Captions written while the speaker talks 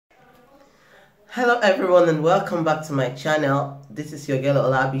Hello everyone and welcome back to my channel. This is your girl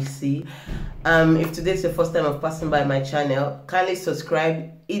Olabisi. If today is your first time of passing by my channel, kindly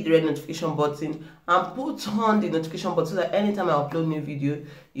subscribe, hit the red notification button and put on the notification button so that anytime I upload new video,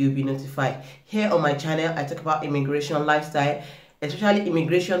 you'll be notified. Here on my channel, I talk about immigration, lifestyle, especially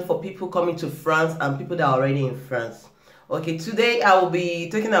immigration for people coming to France and people that are already in France. Okay, today I will be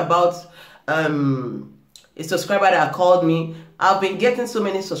talking about a subscriber that called me. I've been getting so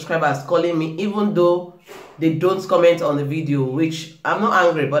many subscribers calling me, even though they don't comment on the video, which I'm not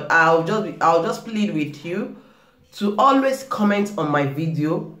angry, but I'll just plead with you to always comment on my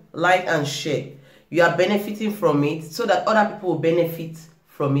video, like and share. You are benefiting from it so that other people will benefit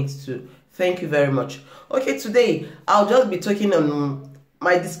from it too. Thank you very much. Okay, today I'll just be talking on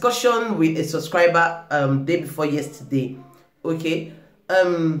my discussion with a subscriber day before yesterday. Okay,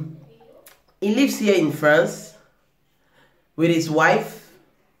 he lives here in France with his wife,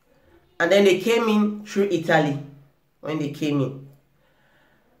 and then they came in through Italy. When they came in,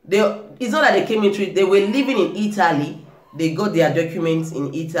 it's not that they came in through, they were living in Italy. They got their documents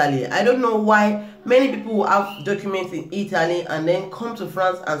in Italy. I don't know why many people will have documents in Italy and then come to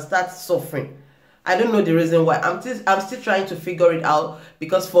France and start suffering. I don't know the reason why. I'm still trying to figure it out,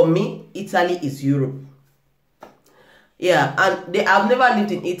 because for me, Italy is Europe. Yeah, and I've never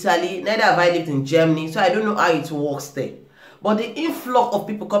lived in Italy, neither have I lived in Germany, so I don't know how it works there. But the influx of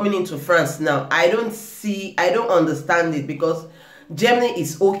people coming into France now, I don't understand it, because Germany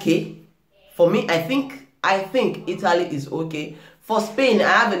is okay. For me, I think Italy is okay. For Spain, I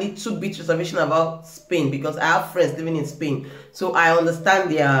have a little bit reservation about Spain, because I have friends living in Spain. So I understand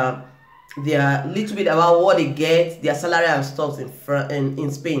their little bit about what they get, their salary and stuff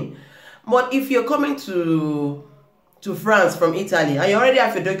in Spain. But if you're coming to France from Italy and you already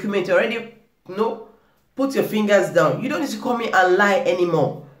have your document, you already put your fingers down. You don't need to come in and lie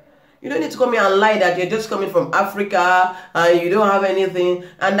anymore. You don't need to come in and lie that you're just coming from Africa and you don't have anything,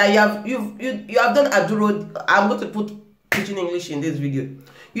 and that you have done Aduro. I'm going to put Pidgin English in this video.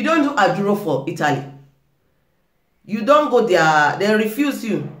 You don't do Aduro for Italy. You don't go there, they refuse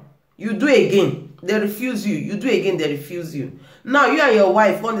you. You do again, they refuse you. You do again, they refuse you. Now you and your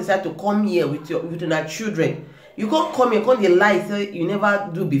wife won't decide to come here with your children. You can't come here, can't lie, say you never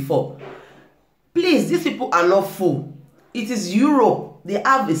do before. Please, these people are not fool. It is Europe. They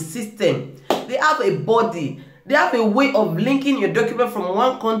have a system. They have a body. They have a way of linking your document from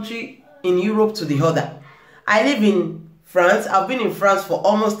one country in Europe to the other. I live in France. I've been in France for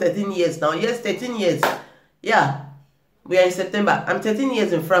almost 13 years now. Yes, 13 years. Yeah, we are in September. I'm 13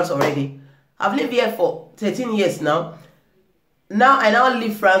 years in France already. I've lived here for 13 years now. Now I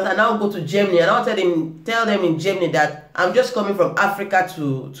leave France and now go to Germany, and I'll tell them in Germany that I'm just coming from Africa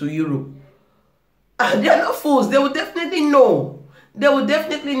to Europe. They are not fools. They will definitely know. They will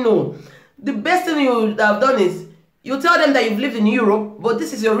definitely know. The best thing you have done is you tell them that you've lived in Europe, but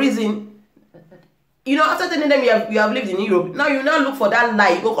this is your reason. You know, after telling them you have lived in Europe, now you now look for that lie.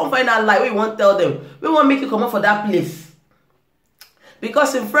 You go come find that lie where you won't tell them. We won't make you come up for that place.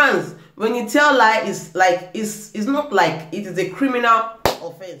 Because in France, when you tell lie, it's not like it is a criminal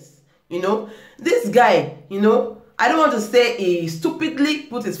offense. You know, this guy, you know, I don't want to say he stupidly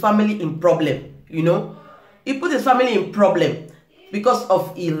put his family in problem. You know, he put his family in problem because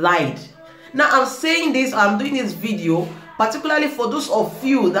of he lied. Now I'm saying this, I'm doing this video particularly for those of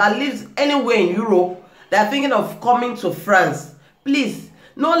you that live anywhere in Europe that are thinking of coming to France. Please,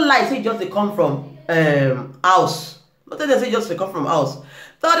 no lie, say just they come from house. Not that they say just they come from house.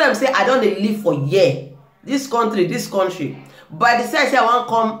 Tell them say I don't live for year. This country. But I decide say I want to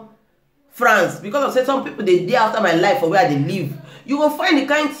come France because I say some people they day after my life for where they live. You will find the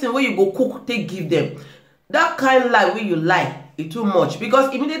kind of thing where you go cook, take, give them. That kind of lie where you lie is too much,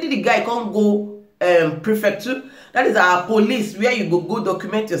 because immediately the guy can't go prefecture. That is our police where you go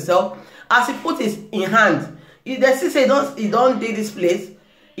document yourself. As he put his in hand, if they say he don't do this place,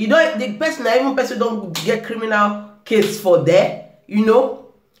 the person don't get criminal case for there. You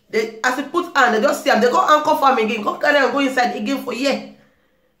know, as he put hand, they just see him. They go anchor farm again, go carry and go inside again for year.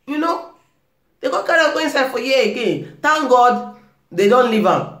 You know, they go carry and go inside for year again. Thank God they don't leave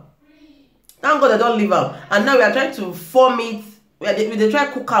them. Thank God they don't leave them. And now we are trying to form it. They try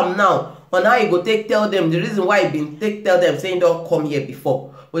to cook them now. But now you go tell them the reason why you been tell them saying don't come here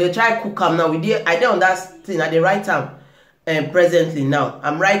before. But they try to cook them now. I did on that thing at the right time. Presently now.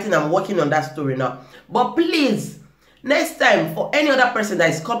 I'm working on that story now. But please, next time for any other person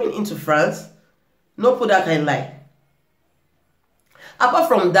that is coming into France, no put that kind of lie. Apart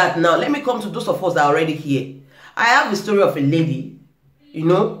from that, now let me come to those of us that are already here. I have the story of a lady, you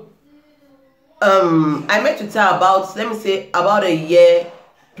know. I met with her about, let me say, about a year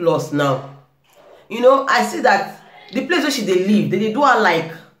plus now. You know, I see that the place where she dey live, they do her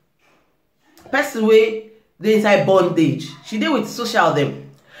like person wey dey inside bondage. She dey with social them,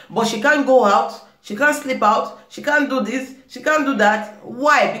 but she can't go out, she can't sleep out, she can't do this, she can't do that.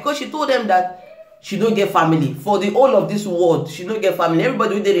 Why? Because she told them that she don't get family. For the whole of this world, she don't get family.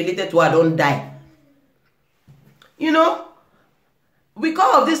 Everybody who they related to her don't die. You know,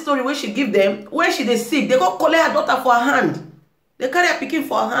 because of this story where she give them, when she dey sick, they go collect her daughter for her hand. They carry her pikin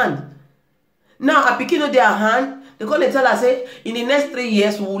for her hand. Now her pikin no dey her hand. They go dey tell her say, in the next 3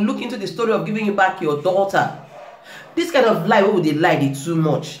 years, we will look into the story of giving you back your daughter. This kind of lie, where would they lie? They too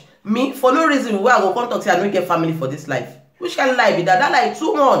much. Me, for no reason, where I go come talk say I don't get family for this life. Which kind of lie be that? That lie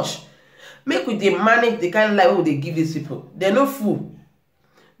too much. Make we dey manage the kind of lie wey they give these people. They're no fool.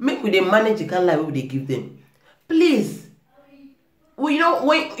 Make we dey manage the kind of lie wey they give them. Please. Well, you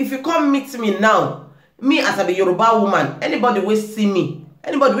know, if you come meet me now, me as a Yoruba woman, anybody will see me.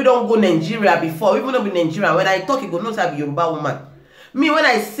 Anybody we don't go Nigeria before, even though be Nigeria, when I talk, you go know say I be Yoruba woman. Me, when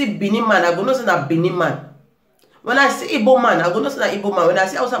I see Benin man, I go know say na Benin man. When I see Igbo man, I go know say na Igbo man. When I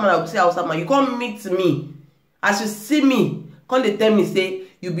see Hausa man, I go say Hausa man. You come meet me. As you see me, come they tell me say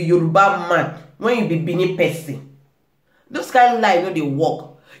you be Yoruba man when you be Benin person. Those kind of lie no dey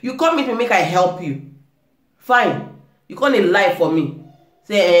work. You come meet me, make I help you. Fine. You can't lie for me.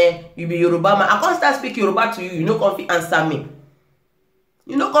 Say, you be Yoruba man. I can't start speaking Yoruba to you. You no come fit answer me.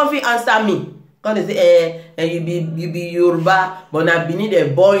 You no come fit answer me. Can't say, you be Yoruba, but na Benin they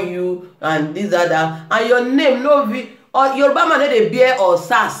born you and this and that. And your name no be or Yoruba man no dey bear or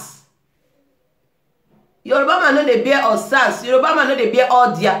sas. Yoruba man no dey bear or sas. Yoruba man no dey bear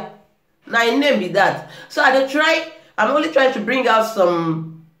all dia. Now your name be that. So I dey try. I'm only trying to bring out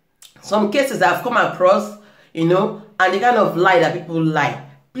some cases I've come across, you know, and the kind of lie that people lie.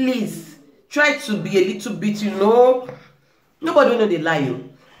 Please try to be a little bit, you know. Nobody will know they lie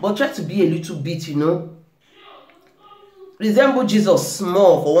you, but try to be a little bit, you know. Resemble Jesus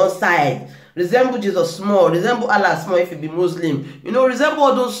small for one side. Resemble Jesus small. Resemble Allah small if you be Muslim. You know, resemble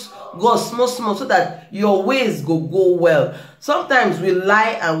all those gods small, so that your ways go well. Sometimes we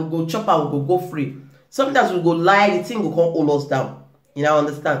lie and we go chop and we go free. Sometimes we go lie, the thing will come hold us down. You know,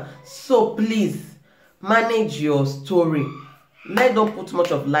 understand? So please, manage your story. Let don't put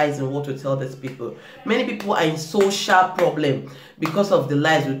much of lies in what we tell these people. Many people are in social problem because of the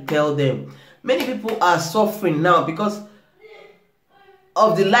lies we tell them. Many people are suffering now because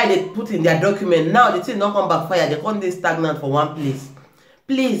of the lie they put in their document. Now the thing not come backfire. They can't stay stagnant for one place.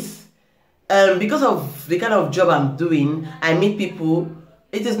 Please, because of the kind of job I'm doing, I meet people.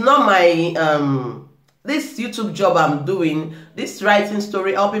 It is not my this YouTube job I'm doing, this writing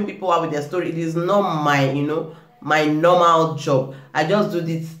story, helping people out with their story, it is not my, you know, my normal job. I just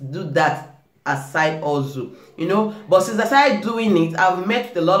do that aside also, you know. But since I started doing it, I've met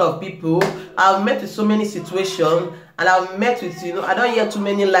with a lot of people. I've met with so many situations, and I've met with, you know, I don't hear too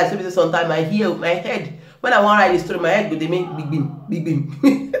many lies. Maybe sometimes I hear with my head. When I want to write a story, my head go they make big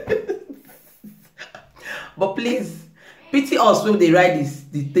beam. But please, pity us when they write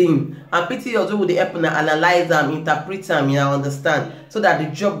the thing, and pity us when they help and analyze them, interpret them, you know, understand, so that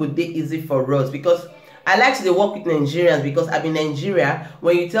the job would be easy for us. Because I like to work with Nigerians, because I'm in Nigeria.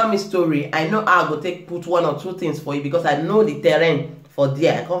 When you tell me story, I know I go put 1 or 2 things for you, because I know the terrain for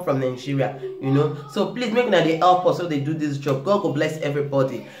there. I come from Nigeria, you know. So please make sure they help us so they do this job. God will bless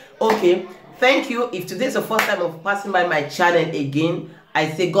everybody. Okay, thank you. If today is the first time of passing by my channel again, I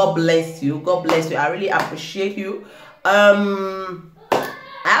say God bless you. God bless you. I really appreciate you. I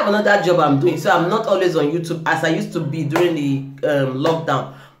have another job I'm doing, so I'm not always on YouTube as I used to be during the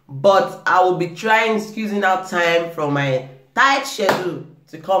lockdown. But I will be trying, squeezing out time from my tight schedule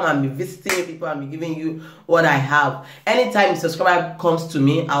to come and be visiting people and be giving you what I have. Anytime a subscriber comes to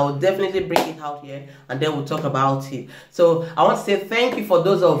me, I will definitely bring it out here and then we'll talk about it. So I want to say thank you for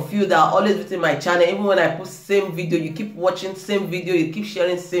those of you that are always visiting my channel. Even when I post same video, you keep watching same video, you keep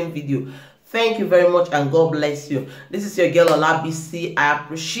sharing same video. Thank you very much and God bless you. This is your girl Olabisi. I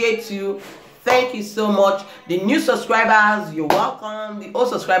appreciate you. Thank you so much. The new subscribers, you're welcome. The old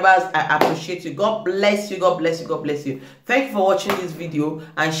subscribers, I appreciate you. God bless you. God bless you. God bless you. Thank you for watching this video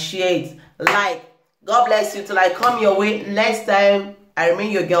and share it. Like. God bless you till I come your way next time. I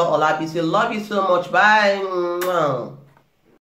remain your girl Olabisi. Love you so much. Bye.